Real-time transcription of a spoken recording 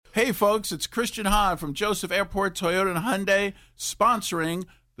Hey, folks, it's Christian Hahn from Joseph Airport Toyota and Hyundai sponsoring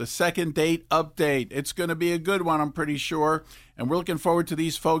the Second Date Update. It's going to be a good one, I'm pretty sure. And we're looking forward to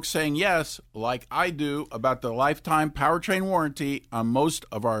these folks saying yes, like I do, about the lifetime powertrain warranty on most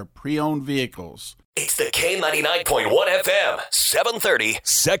of our pre-owned vehicles. It's the K99.1 FM, 730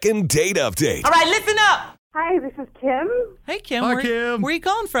 Second Date Update. All right, listen up. Hi, this is Kim. Hey, Kim. Hi, Kim. Where are you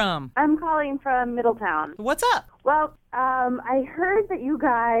calling from? I'm calling from Middletown. What's up? Well, I heard that you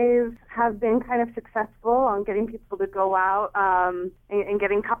guys have been kind of successful on getting people to go out and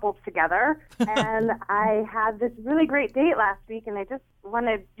getting couples together. And I had this really great date last week, and I just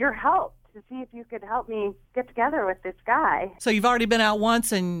wanted your help to see if you could help me get together with this guy. So you've already been out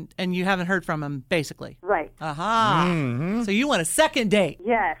once and you haven't heard from him, basically. Right. Aha. Mm-hmm. So you want a second date.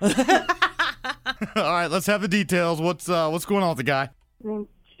 Yes. All right, let's have the details. What's going on with the guy? His name's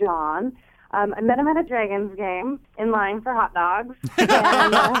John. I met him at a Dragons game in line for hot dogs.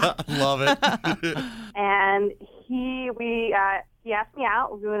 And, Love it. and he asked me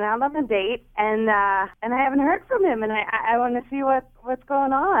out. We went out on a date, and I haven't heard from him, and I want to see what's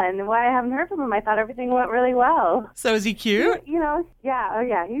going on and why I haven't heard from him. I thought everything went really well. So is he cute? Yeah,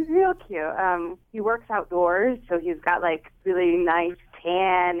 he's real cute. He works outdoors, so he's got like really nice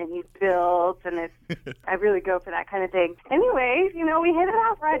tan, and he's built, and I really go for that kind of thing. Anyways, we hit it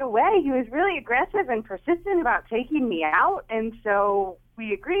off right away. He was really aggressive and persistent about taking me out, and so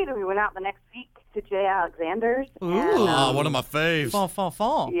we agreed, and we went out the next week to J. Alexander's. Ooh. And, One of my faves.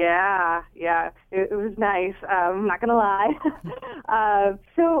 fall. Yeah. It was nice. I'm not gonna lie.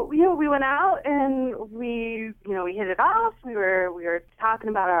 So we went out and we hit it off. We were talking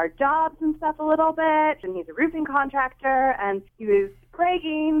about our jobs and stuff a little bit. And he's a roofing contractor, and he was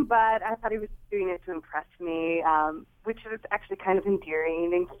bragging, but I thought he was doing it to impress me, which was actually kind of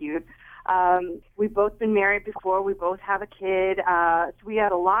endearing and cute. We've both been married before. We both have a kid. So we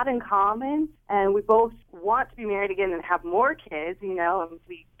had a lot in common, and we both want to be married again and have more kids, and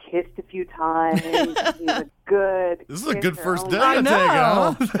we kissed a few times. He's a good This is a good first date. I I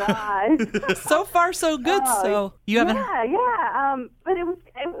know. take, huh? God. So far, so good. So you haven't. Yeah. But it was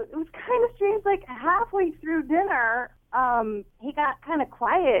kind of strange. Like halfway through dinner, he got kind of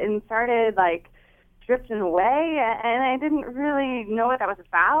quiet and started like drifting away, and I didn't really know what that was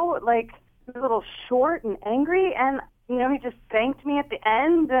about. Like, he was a little short and angry, and he just thanked me at the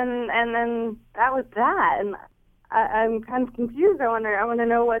end, and then that was that. And I'm kind of confused. I want to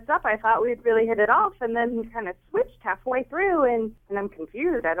know what's up. I thought we'd really hit it off, and then he kind of switched halfway through, and I'm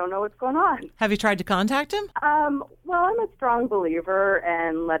confused. I don't know what's going on. Have you tried to contact him? Well, I'm a strong believer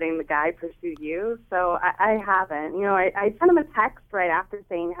in letting the guy pursue you, so I haven't. I sent him a text right after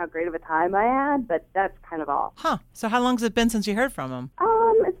saying how great of a time I had, but that's kind of all. Huh. So how long has it been since you heard from him?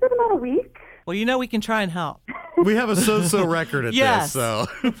 It's been about a week. Well, we can try and help. We have a so-so record at Yes. this, so.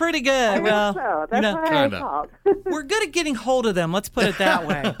 Pretty good. Well, So that's what kinda. I called. we're good at getting hold of them. Let's put it that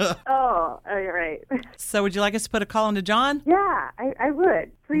way. Oh, you're right. So would you like us to put a call into John? Yeah, I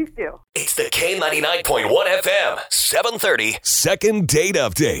would. Please do. It's the K99.1 FM, 730 Second Date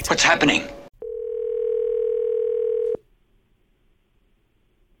Update. What's happening?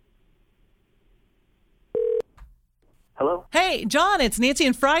 Hello? Hey, John, it's Nancy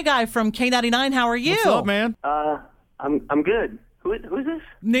and Fry Guy from K99. How are you? What's up, man? I'm good. Who's this?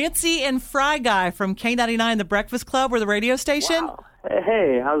 Nancy and Fry Guy from K99, the Breakfast Club or the radio station. Wow.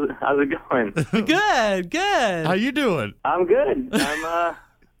 Hey, how's it going? Good. How you doing? I'm good.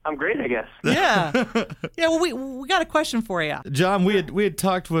 I'm great, I guess. Yeah. Yeah, well, we got a question for you. John, we had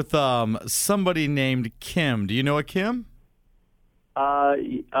talked with somebody named Kim. Do you know a Kim?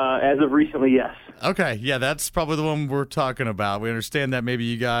 As of recently, yes. Okay, yeah, that's probably the one we're talking about. We understand that maybe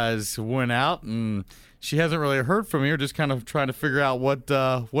you guys went out and she hasn't really heard from you. Just kind of trying to figure out what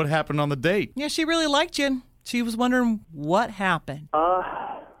happened on the date. Yeah, she really liked you. She was wondering what happened. Well,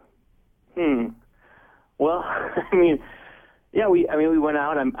 we went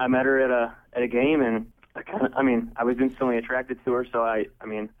out. I met her at a game, and I was instantly attracted to her. So I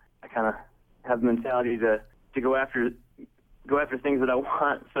kind of have the mentality to go after things that I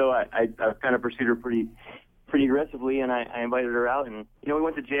want. So I kind of pursued her pretty aggressively, and I invited her out, and we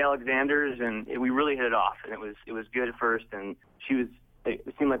went to J. Alexander's, and we really hit it off, and it was good at first, and it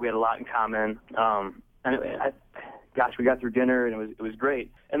seemed like we had a lot in common. We got through dinner, and it was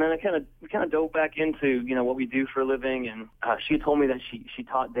great. And then we kind of dove back into what we do for a living, and she told me that she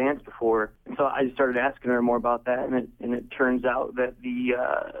taught dance before, and so I just started asking her more about that, and it turns out that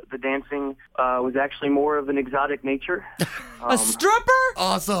the dancing was actually more of an exotic nature. A stripper?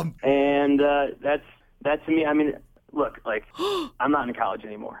 Awesome. And that to me, look, like I'm not in college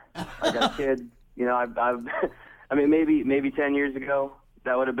anymore. I got a kid. I've maybe 10 years ago,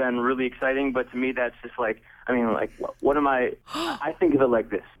 that would have been really exciting. But to me, that's just like, I mean, like, what am I? I think of it like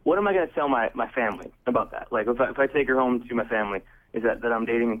this: what am I going to tell my family about that? Like, if I take her home to my family, is that I'm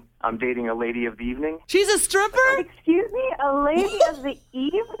dating a lady of the evening? She's a stripper? Excuse me, a lady of the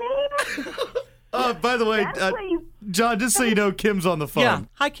evening? By the way, John, just so you know, Kim's on the phone. Yeah.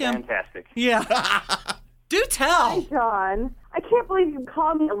 Hi, Kim. Fantastic. Yeah. Do tell. John, I can't believe you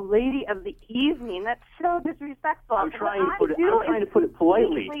called me a lady of the evening. That's so disrespectful. I'm trying to put it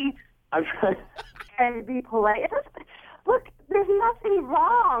politely. I'm trying to be polite. Look, there's nothing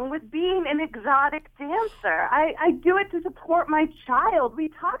wrong with being an exotic dancer. I do it to support my child. We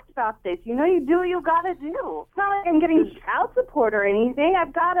talked about this. You know, you do what you gotta do. It's not like I'm getting child support or anything.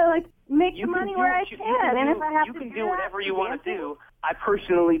 I've gotta, like, make the money where I can. And if I have to do whatever you want to do. I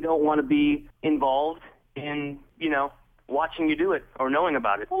personally don't want to be involved in, you know, watching you do it or knowing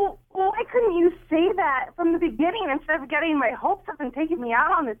about it. Well, why couldn't you say that from the beginning instead of getting my hopes up and taking me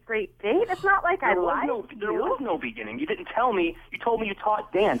out on this great date? It's not like I lied to you. There was no beginning. You didn't tell me. You told me you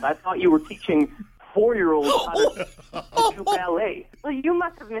taught dance. I thought you were teaching 4-year-olds how to do ballet. Well, you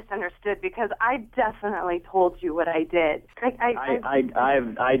must have misunderstood because I definitely told you what I did.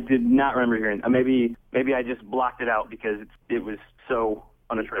 I did not remember hearing. Maybe I just blocked it out because it was so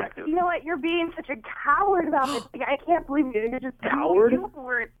unattractive. You know what? You're being such a coward about this. I can't believe you. You're just coward.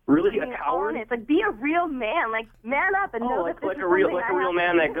 Really, a coward? Honest. Like, be a real man. Like, man up and know that this is a real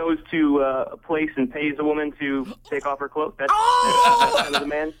man that goes to a place and pays a woman to take off her clothes. That's kind of the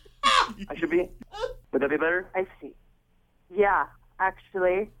man I should be. Would that be better? I see. Yeah,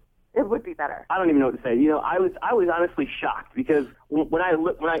 actually, it would be better. I don't even know what to say. You know, I was honestly shocked because when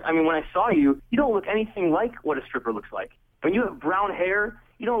I saw you, you don't look anything like what a stripper looks like. When you have brown hair,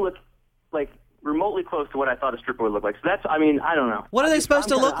 you don't look like remotely close to what I thought a stripper would look like. So that's, I don't know. What are they supposed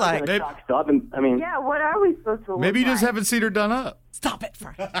to look like? Yeah, what are we supposed to look like? Maybe you just haven't seen her done up. Stop it,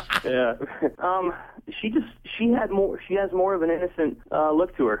 Frank. Yeah. She has more of an innocent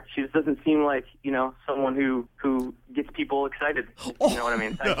look to her. She just doesn't seem like, you know, someone who gets people excited. You know what I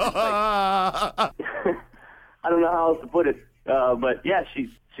mean? I don't know how else to put it. But yeah,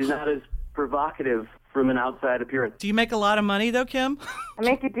 she's not as provocative from an outside appearance. Do you make a lot of money, though, Kim? I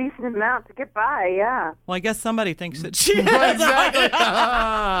make a decent amount to get by, yeah. Well, I guess somebody thinks that she is. Exactly.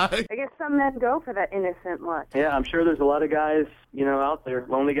 I guess some men go for that innocent look. Yeah, I'm sure there's a lot of guys, you know, out there,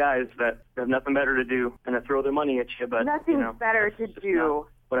 lonely guys that have nothing better to do than to throw their money at you. But nothing better to do.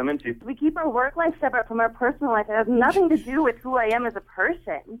 What I'm into. We keep our work life separate from our personal life. It has nothing to do with who I am as a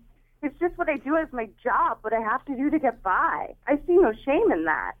person. It's just what I do as my job, what I have to do to get by. I see no shame in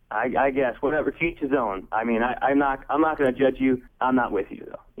that. I guess whatever, to each his own. I mean, I'm not going to judge you. I'm not with you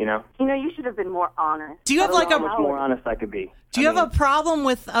though. You know. You know, you should have been more honest. Do you have how much more honest I could be? Do you have a problem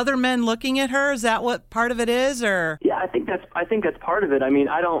with other men looking at her? Is that what part of it is, or? Yeah, I think that's part of it. I mean,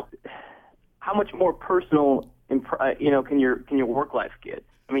 I don't. How much more personal, you know, can your work life get?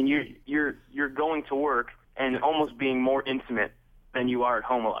 I mean, you're going to work and almost being more intimate than you are at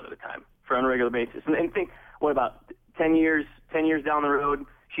home a lot of the time for on a regular basis. And think, what about 10 years down the road,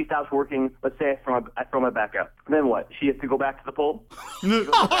 she stops working, let's say I throw my back up. Then what? She has to go back to the pole?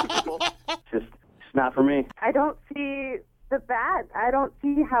 Just not for me. I don't see the bad. I don't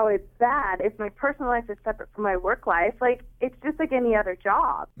see how it's bad if my personal life is separate from my work life. Like, it's just like any other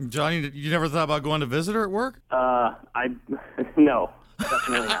job. Johnny, you never thought about going to visit her at work? No.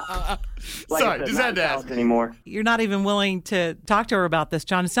 Definitely not. Sorry, just had to ask. Anymore. You're not even willing to talk to her about this,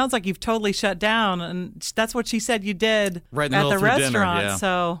 John. It sounds like you've totally shut down, and that's what she said you did right in the at middle the through restaurant. Dinner, yeah.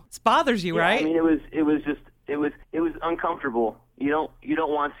 So it bothers you, yeah, right? I mean, it was uncomfortable. You don't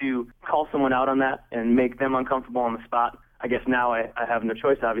want to call someone out on that and make them uncomfortable on the spot. I guess now I have no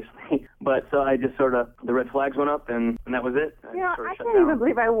choice, obviously. But so I just sort of, the red flags went up, and that was it. I can't even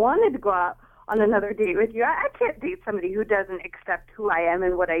believe I wanted to go out on another date with you. I can't date somebody who doesn't accept who I am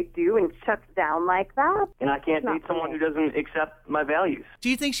and what I do and shuts down like that. And I can't date someone who doesn't accept my values. Do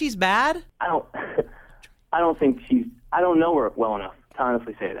you think she's bad? I don't know her well enough to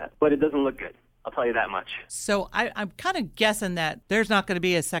honestly say that. But it doesn't look good. I'll tell you that much. So I'm kind of guessing that there's not going to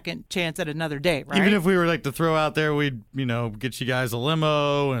be a second chance at another date, right? Even if we were like to throw out there, we'd, you know, get you guys a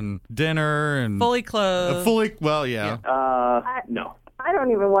limo and dinner and fully clothed. Yeah. No. I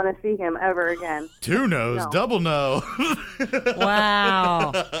don't even want to see him ever again. 2 no's, No. double no.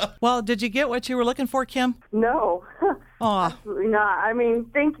 Wow. Well, did you get what you were looking for, Kim? No. Aw. Absolutely not. I mean,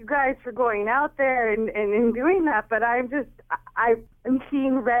 thank you guys for going out there and doing that, but I'm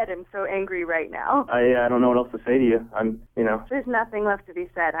seeing red. I'm so angry right now. I don't know what else to say to you. There's nothing left to be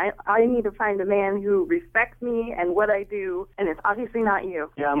said. I need to find a man who respects me and what I do, and it's obviously not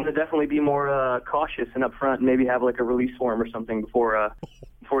you. Yeah, I'm going to definitely be more cautious and upfront and maybe have like a release form or something before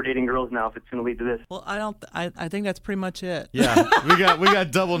dating girls now if it's going to lead to this. Well, I think that's pretty much it. Yeah, we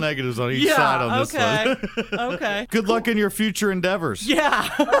got double negatives on each side on this one. Okay. Good luck in your future endeavors. Yeah.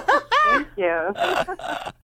 Thank you.